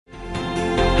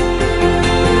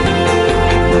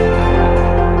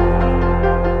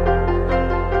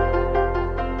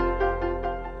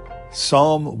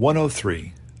Psalm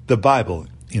 103, the Bible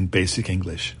in Basic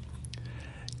English.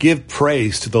 Give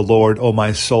praise to the Lord, O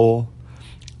my soul.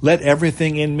 Let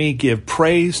everything in me give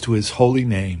praise to his holy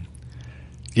name.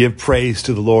 Give praise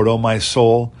to the Lord, O my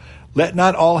soul. Let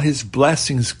not all his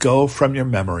blessings go from your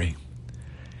memory.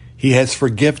 He has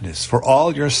forgiveness for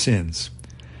all your sins.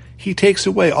 He takes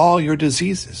away all your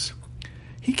diseases.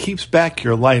 He keeps back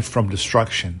your life from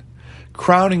destruction,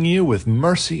 crowning you with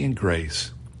mercy and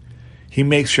grace. He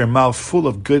makes your mouth full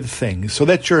of good things, so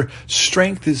that your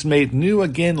strength is made new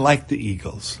again like the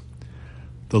eagles.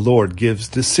 The Lord gives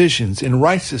decisions in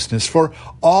righteousness for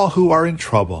all who are in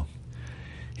trouble.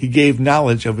 He gave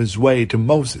knowledge of his way to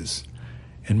Moses,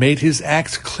 and made his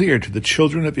acts clear to the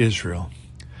children of Israel.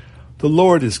 The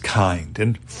Lord is kind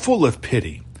and full of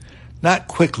pity, not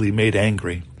quickly made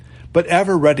angry, but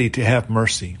ever ready to have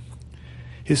mercy.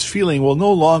 His feeling will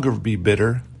no longer be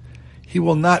bitter. He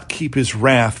will not keep his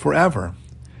wrath forever.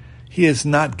 He has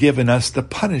not given us the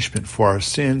punishment for our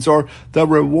sins or the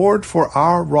reward for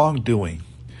our wrongdoing.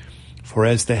 For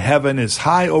as the heaven is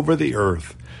high over the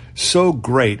earth, so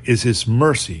great is his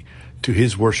mercy to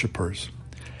his worshippers.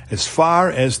 As far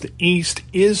as the east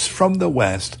is from the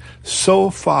west, so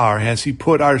far has he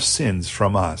put our sins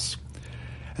from us.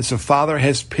 As a father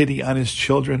has pity on his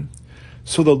children,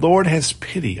 so the Lord has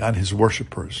pity on his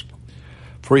worshippers.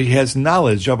 For he has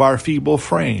knowledge of our feeble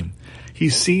frame. He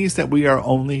sees that we are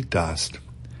only dust.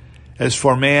 As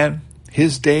for man,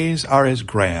 his days are as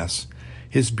grass.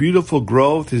 His beautiful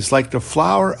growth is like the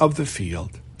flower of the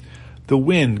field. The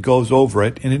wind goes over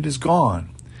it, and it is gone,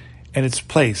 and its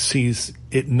place sees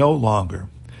it no longer.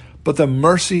 But the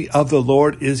mercy of the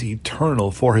Lord is eternal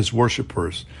for his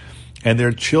worshippers, and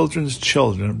their children's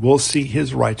children will see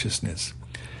his righteousness.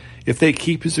 If they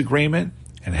keep his agreement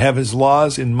and have his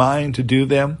laws in mind to do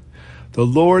them, the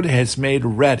Lord has made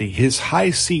ready his high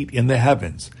seat in the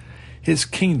heavens. His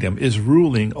kingdom is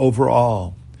ruling over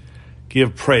all.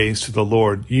 Give praise to the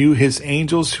Lord, you his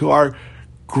angels who are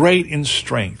great in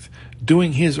strength,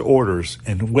 doing his orders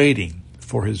and waiting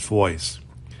for his voice.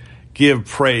 Give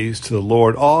praise to the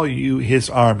Lord, all you his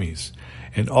armies,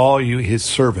 and all you his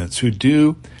servants who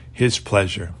do his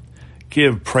pleasure.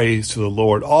 Give praise to the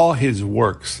Lord, all his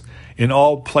works, in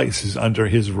all places under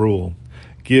his rule.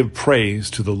 Give praise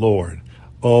to the Lord,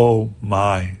 O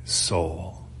my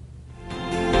soul.